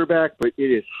quarterback, but it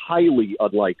is highly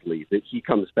unlikely that he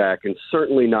comes back, and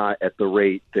certainly not at the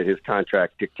rate that his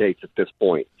contract dictates at this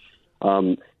point.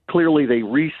 Clearly, they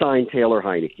re-signed Taylor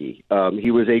Heineke.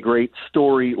 He was a great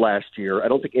story last year. I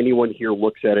don't think anyone here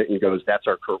looks at it and goes, that's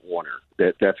our Kurt Warner.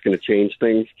 That's going to change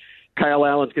things. Kyle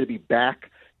Allen's going to be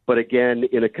back, but again,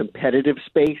 in a competitive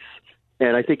space.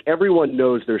 And I think everyone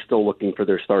knows they're still looking for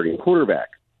their starting quarterback.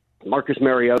 Marcus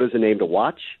Mariota is a name to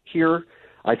watch here.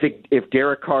 I think if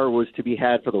Derek Carr was to be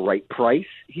had for the right price,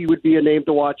 he would be a name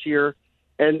to watch here.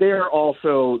 And they're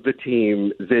also the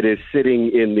team that is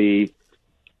sitting in the,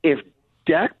 if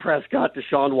Dak Prescott,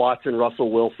 Deshaun Watson,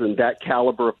 Russell Wilson, that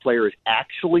caliber of player is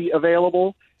actually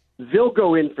available, they'll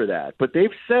go in for that. But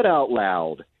they've said out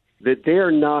loud that they're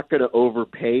not going to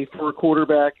overpay for a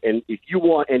quarterback. And if you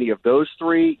want any of those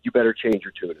three, you better change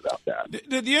your tune about that.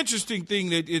 The interesting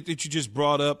thing that you just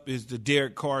brought up is the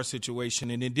Derek Carr situation,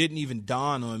 and it didn't even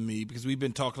dawn on me because we've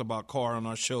been talking about Carr on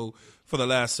our show for the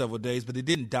last several days, but it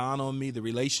didn't dawn on me the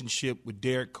relationship with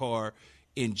Derek Carr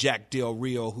and Jack Del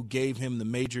Rio, who gave him the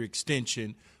major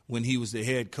extension when he was the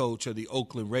head coach of the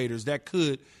Oakland Raiders. That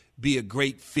could be a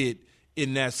great fit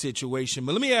in that situation.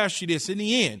 But let me ask you this. In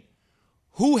the end,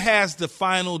 who has the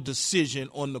final decision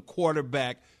on the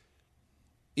quarterback?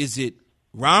 Is it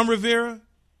Ron Rivera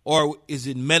or is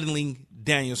it meddling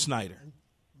Daniel Snyder?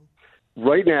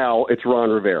 Right now, it's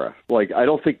Ron Rivera. Like, I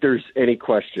don't think there's any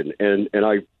question, and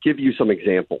I give you some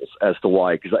examples as to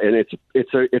why. And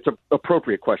it's an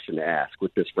appropriate question to ask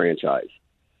with this franchise.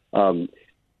 Ron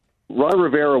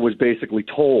Rivera was basically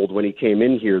told when he came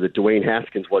in here that Dwayne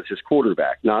Haskins was his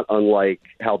quarterback, not unlike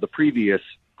how the previous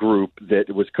group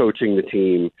that was coaching the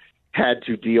team had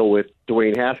to deal with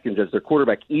Dwayne Haskins as their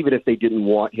quarterback, even if they didn't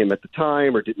want him at the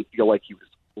time or didn't feel like he was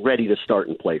ready to start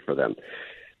and play for them.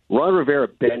 Ron Rivera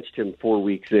benched him 4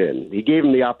 weeks in. He gave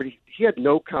him the opportunity. He had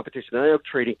no competition. I know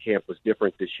training camp was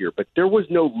different this year, but there was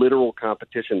no literal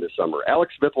competition this summer.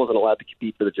 Alex Smith wasn't allowed to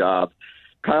compete for the job.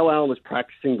 Kyle Allen was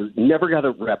practicing, never got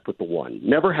a rep with the one.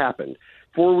 Never happened.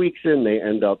 4 weeks in, they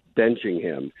end up benching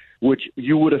him, which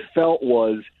you would have felt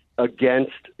was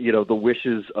against, the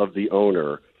wishes of the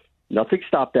owner. Nothing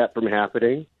stopped that from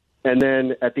happening. And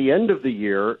then at the end of the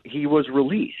year, he was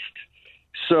released.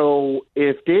 So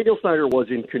if Daniel Snyder was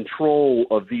in control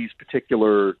of these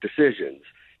particular decisions,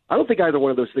 I don't think either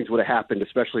one of those things would have happened,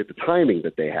 especially at the timing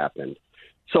that they happened.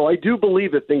 So I do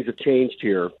believe that things have changed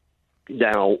here.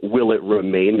 Now, will it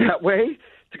remain that way?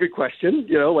 It's a good question.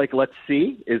 Let's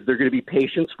see. Is there going to be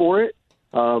patience for it?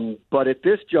 But at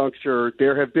this juncture,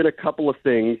 there have been a couple of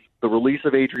things, the release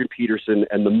of Adrian Peterson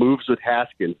and the moves with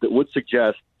Haskins, that would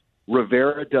suggest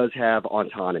Rivera does have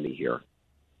autonomy here.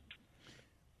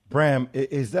 Bram,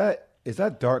 is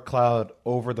that dark cloud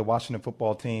over the Washington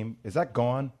football team? Is that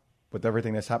gone with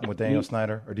everything that's happened with Daniel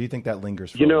Snyder, or do you think that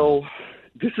lingers?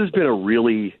 This has been a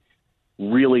really,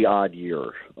 really odd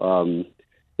year. All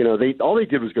they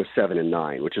did was go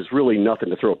 7-9, which is really nothing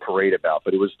to throw a parade about,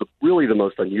 but it was really the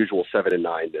most unusual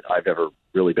 7-9 that I've ever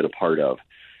really been a part of.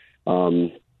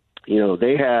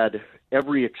 They had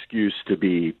every excuse to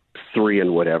be 3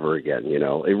 and whatever again. It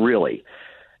really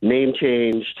name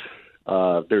changed.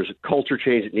 There's a culture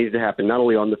change that needed to happen not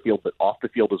only on the field but off the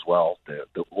field as well.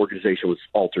 The organization was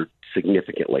altered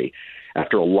significantly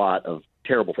after a lot of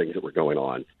terrible things that were going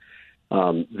on.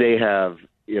 They have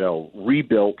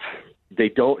rebuilt. They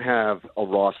don't have a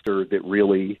roster that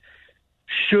really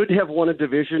should have won a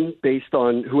division based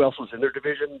on who else was in their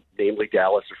division, namely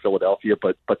Dallas or Philadelphia,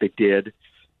 but they did.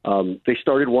 They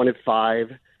started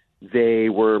 1-5. They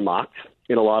were mocked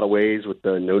in a lot of ways with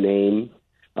the no name.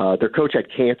 Their coach had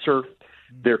cancer.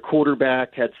 Their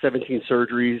quarterback had 17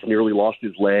 surgeries, nearly lost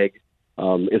his leg.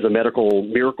 It's a medical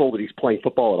miracle that he's playing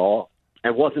football at all.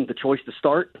 And wasn't the choice to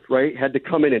start, right? Had to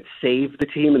come in and save the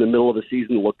team in the middle of the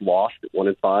season, looked lost at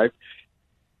 1-5.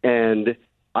 And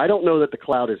I don't know that the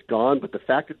cloud is gone, but the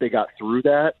fact that they got through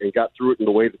that and got through it in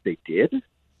the way that they did,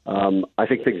 I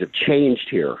think things have changed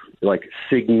here, like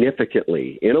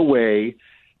significantly, in a way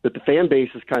that the fan base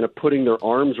is kind of putting their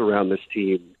arms around this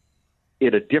team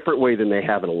in a different way than they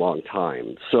have in a long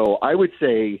time. So I would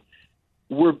say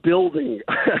we're building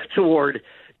toward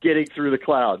getting through the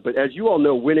cloud. But as you all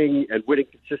know, winning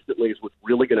consistently is what's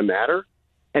really going to matter.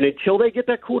 And until they get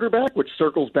that quarterback, which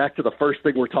circles back to the first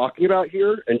thing we're talking about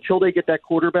here, until they get that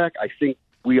quarterback, I think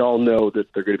we all know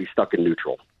that they're going to be stuck in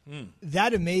neutral.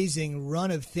 That amazing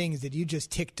run of things that you just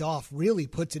ticked off really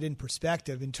puts it in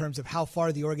perspective in terms of how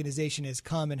far the organization has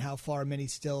come and how far many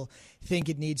still think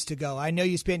it needs to go. I know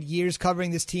you spent years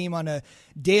covering this team on a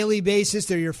daily basis.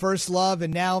 They're your first love,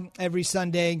 and now every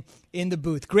Sunday in the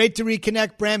booth. Great to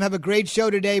reconnect, Bram. Have a great show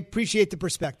today. Appreciate the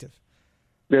perspective.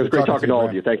 Yeah, it was great talking to all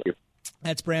of you. Thank you.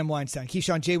 That's Bram Weinstein.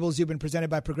 Keyshawn J. Will Zubin, presented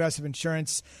by Progressive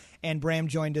Insurance, and Bram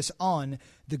joined us on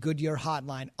the Goodyear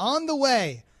Hotline. On the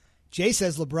way, Jay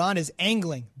says LeBron is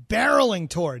angling, barreling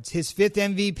towards his 5th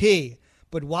MVP,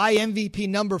 but why MVP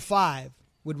number 5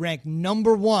 would rank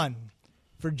number 1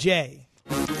 for Jay.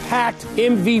 Packed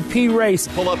MVP race.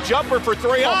 Pull-up jumper for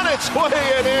 3 on its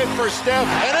way and in for Steph.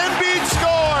 And Embiid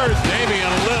scores.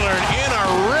 Damian Lillard in a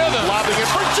rhythm. Lobbing it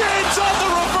for James on the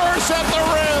reverse at the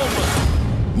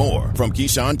rim. More from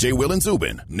Keyshawn, J. Will, and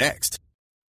Zubin next.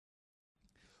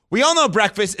 We all know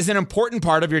breakfast is an important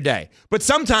part of your day, but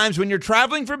sometimes when you're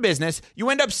traveling for business, you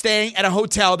end up staying at a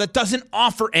hotel that doesn't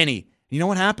offer any. You know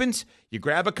what happens? You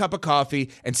grab a cup of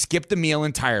coffee and skip the meal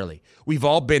entirely. We've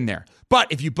all been there.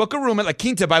 But if you book a room at La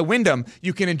Quinta by Wyndham,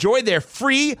 you can enjoy their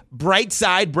free Bright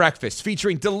Side breakfast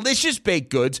featuring delicious baked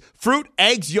goods, fruit,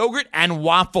 eggs, yogurt, and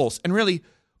waffles. And really,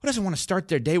 who doesn't want to start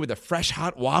their day with a fresh,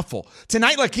 hot waffle?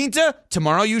 Tonight, La Quinta,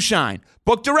 tomorrow you shine.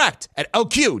 Book direct at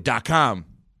lq.com.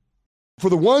 For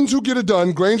the ones who get it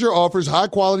done, Grainger offers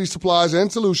high-quality supplies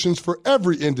and solutions for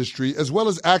every industry, as well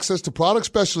as access to product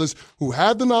specialists who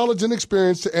have the knowledge and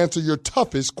experience to answer your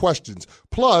toughest questions.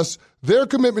 Plus, their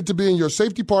commitment to being your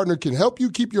safety partner can help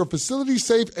you keep your facility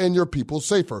safe and your people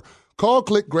safer. Call,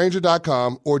 click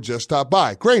Grainger.com, or just stop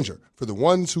by. Grainger, for the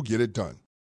ones who get it done.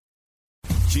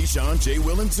 Keyshawn, J.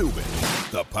 Will, and Zubin,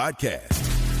 the podcast.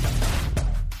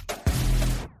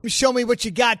 Show me what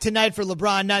you got tonight for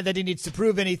LeBron. Not that he needs to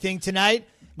prove anything tonight.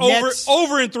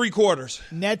 Over in 3/4.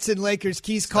 Nets and Lakers.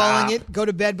 Keys calling it. Go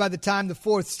to bed by the time the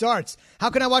 4th starts. How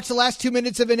can I watch the last 2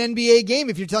 minutes of an NBA game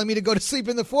if you're telling me to go to sleep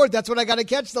in the 4th? That's what I got to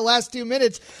catch, the last 2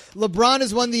 minutes. LeBron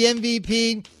has won the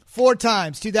MVP 4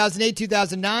 times. 2008,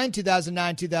 2009,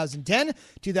 2009, 2010,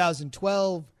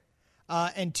 2012,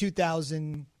 and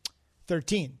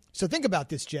 2013. So think about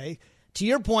this, Jay. To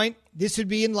your point, this would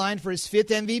be in line for his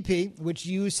 5th MVP, which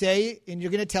you say, and you're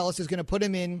going to tell us, is going to put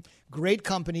him in great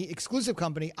company, exclusive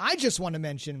company. I just want to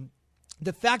mention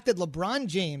the fact that LeBron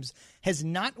James has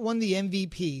not won the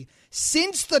MVP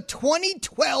since the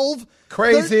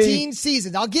 2012-13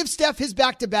 season. I'll give Steph his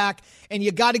back-to-back, and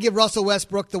you got to give Russell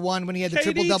Westbrook the one when he had the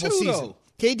triple-double season.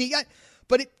 KD,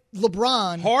 but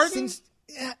LeBron, Harden?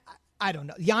 I don't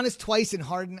know. Giannis twice and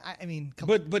Harden. I mean,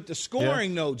 come on. But the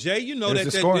scoring, though, Jay, you know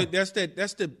that's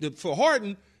the for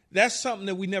Harden. That's something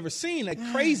that we never seen. That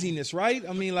craziness, right?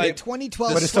 I mean, like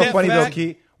 2012. But it's so funny though,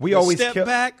 Key. We always step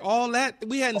back, all that.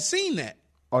 We hadn't seen that.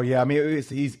 Oh yeah, I mean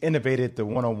he's innovated the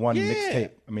one-on-one mixtape.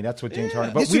 I mean that's what James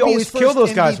Harden. But this we always kill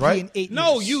those guys, right?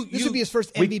 No, this would be his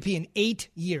first MVP in 8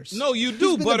 years. No, you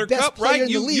do, He's Buttercup, right?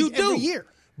 You do. Every year.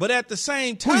 But at the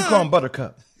same time, who you calling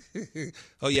Buttercup?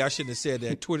 Oh yeah, I shouldn't have said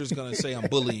that. Twitter's going to say I'm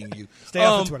bullying you. Stay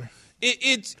off of Twitter.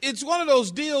 It's one of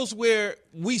those deals where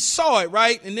we saw it,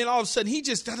 right? And then all of a sudden he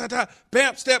just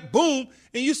bam, step, boom,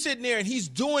 and you're sitting there and he's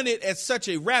doing it at such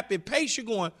a rapid pace. You're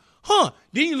going, huh?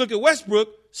 Then you look at Westbrook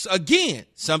again,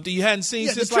 something you hadn't seen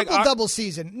since the triple-double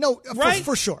season. No, right?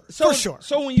 for sure. So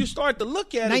when you start to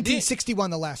look at 1961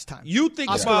 the last time. You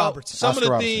think about some of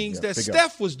the things that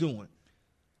Steph was doing,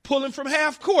 pulling from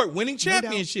half court, winning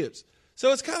championships.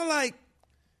 So it's kind of like,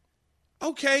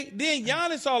 okay, then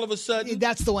Giannis all of a sudden.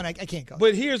 That's the one I can't go.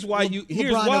 But here's why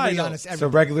it's a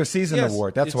regular season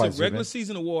award. That's why it's a regular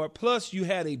season award. Plus, you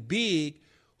had a big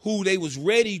who they was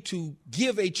ready to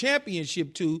give a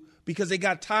championship to because they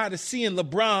got tired of seeing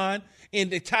LeBron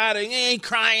and they tired of ain't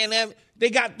crying.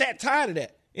 They got that tired of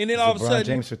that. And then all of a sudden, LeBron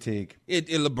James fatigue.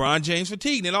 LeBron James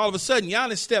fatigue. And then all of a sudden,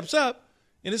 Giannis steps up,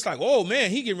 and it's like, oh man,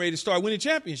 he getting ready to start winning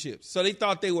championships. So they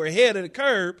thought they were ahead of the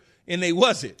curve. And they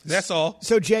wasn't. That's all.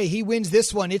 So, Jay, he wins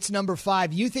this one. It's number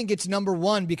 5. You think it's number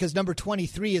 1 because number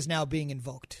 23 is now being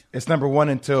invoked. It's number 1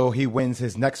 until he wins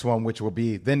his next one, which will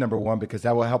be then number 1 because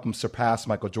that will help him surpass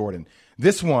Michael Jordan.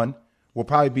 This one will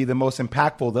probably be the most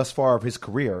impactful thus far of his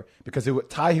career because it would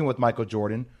tie him with Michael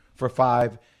Jordan for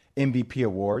 5 MVP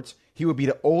awards. He would be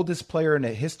the oldest player in the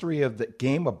history of the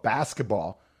game of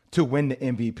basketball to win the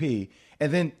MVP.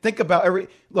 And then think about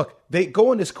they go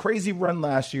on this crazy run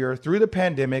last year through the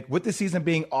pandemic with the season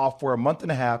being off for a month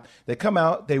and a half. They come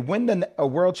out, they win a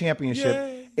world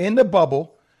championship in the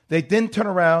bubble. They then turn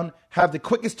around, have the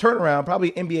quickest turnaround, probably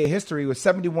in NBA history with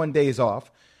 71 days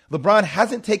off. LeBron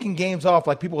hasn't taken games off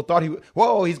like people thought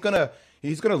he's going to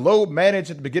load manage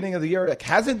at the beginning of the year. Like,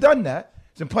 hasn't done that.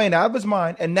 He's been playing out of his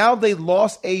mind, and now they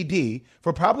lost AD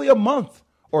for probably a month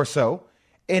or so.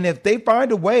 And if they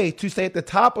find a way to stay at the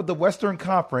top of the Western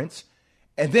Conference,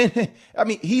 and then, I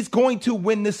mean, he's going to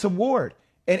win this award.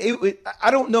 And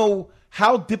I don't know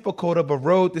how difficult of a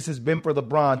road this has been for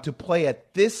LeBron to play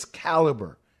at this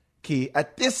caliber, Key,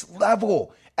 at this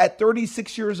level, at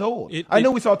 36 years old. I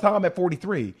know we saw Tom at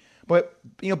 43, but,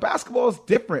 basketball is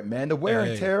different, man. The wear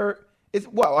and tear is,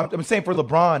 I'm saying for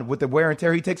LeBron, with the wear and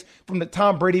tear he takes from the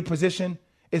Tom Brady position,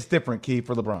 it's different, Key,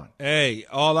 for LeBron. Hey,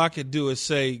 all I could do is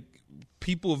say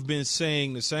people have been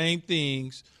saying the same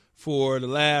things for the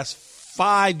last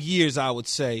 5 years, I would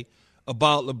say,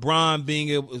 about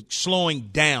LeBron slowing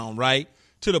down, right,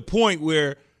 to the point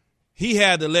where he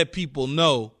had to let people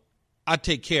know, I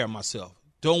take care of myself.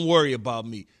 Don't worry about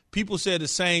me. People said the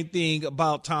same thing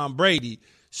about Tom Brady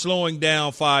slowing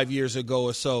down 5 years ago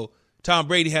or so. Tom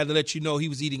Brady had to let you know he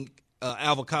was eating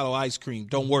avocado ice cream.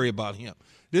 Don't worry about him.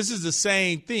 This is the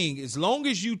same thing. As long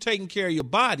as you taking care of your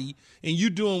body and you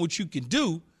doing what you can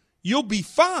do, you'll be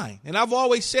fine. And I've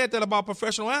always said that about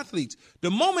professional athletes.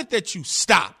 The moment that you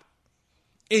stop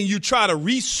and you try to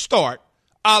restart,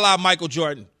 a la Michael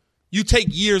Jordan, you take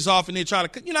years off and then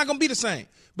you're not going to be the same.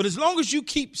 But as long as you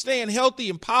keep staying healthy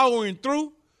and powering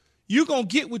through, you're going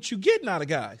to get what you're getting out of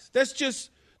guys. That's just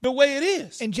the way it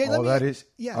is. And Jay, I was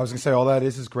going to say all that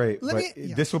is great,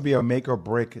 this will be a make or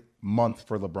break month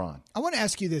for LeBron. I want to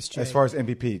ask you this, Jay. As far as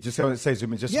MVP, just going to say,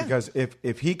 Zubin, because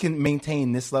if he can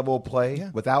maintain this level of play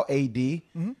without AD,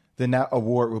 then that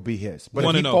award will be his. But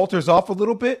if he falters off a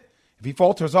little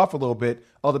bit,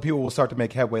 other people will start to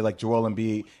make headway like Joel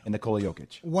Embiid and Nikola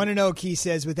Jokic. 1-0, Key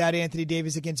says, without Anthony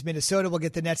Davis against Minnesota, we'll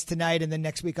get the Nets tonight, and then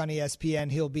next week on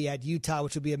ESPN, he'll be at Utah,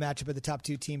 which will be a matchup of the top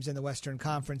two teams in the Western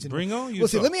Conference. And Bring on Utah. We'll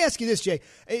see. Let me ask you this, Jay.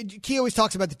 Key always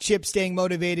talks about the chip, staying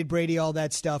motivated, Brady, all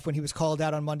that stuff, when he was called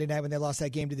out on Monday night when they lost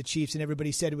that game to the Chiefs, and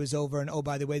everybody said it was over, and oh,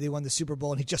 by the way, they won the Super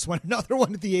Bowl, and he just won another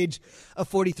one at the age of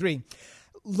 43.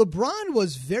 LeBron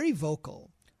was very vocal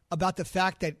about the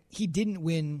fact that he didn't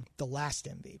win the last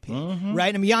MVP,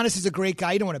 right? I mean, Giannis is a great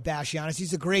guy. You don't want to bash Giannis.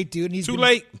 He's a great dude. And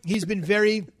he's been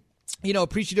very,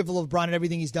 appreciative of LeBron and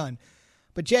everything he's done.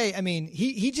 But, Jay, I mean,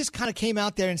 he just kind of came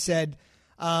out there and said,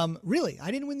 really, I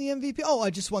didn't win the MVP? Oh, I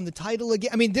just won the title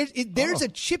again. I mean, there's a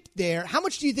chip there. How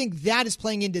much do you think that is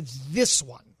playing into this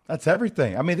one? That's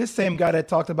everything. I mean, this same guy that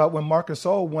talked about when Marc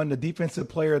Gasol won the Defensive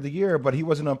Player of the Year, but he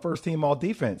wasn't on first team all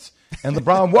defense. And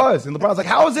LeBron was. And LeBron's like,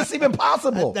 how is this even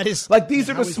possible? These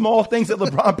are the small things that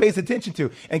LeBron pays attention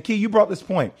to. And Key, you brought this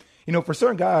point. For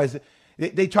certain guys,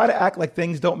 they try to act like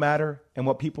things don't matter and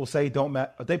what people say don't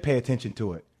matter. They pay attention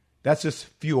to it. That's just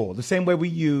fuel. The same way we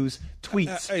use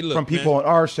tweets from people on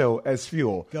our show as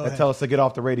fuel that tell us to get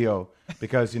off the radio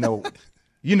because,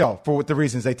 for the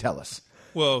reasons they tell us.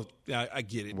 Well, I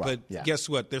get it. Right, but guess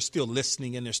what? They're still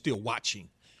listening and they're still watching.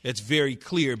 It's very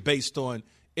clear based on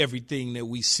everything that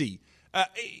we see.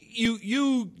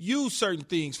 You use certain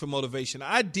things for motivation.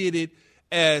 I did it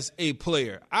as a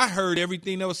player. I heard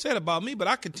everything that was said about me, but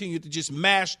I continued to just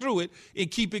mash through it and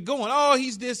keep it going. Oh,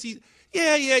 he's this,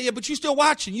 Yeah, but you still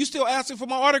watching. You still asking for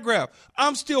my autograph.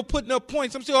 I'm still putting up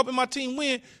points. I'm still helping my team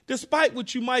win despite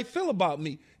what you might feel about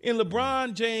me. And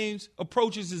LeBron James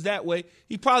approaches is that way.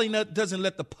 He probably doesn't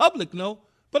let the public know,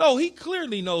 but, he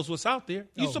clearly knows what's out there.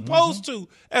 You're supposed to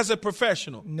as a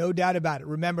professional. No doubt about it.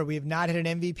 Remember, we have not had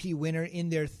an MVP winner in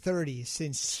their 30s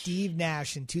since Steve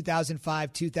Nash in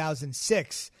 2005,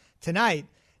 2006. Tonight,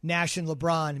 Nash and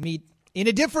LeBron meet in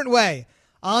a different way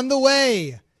on the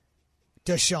way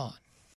to Sean.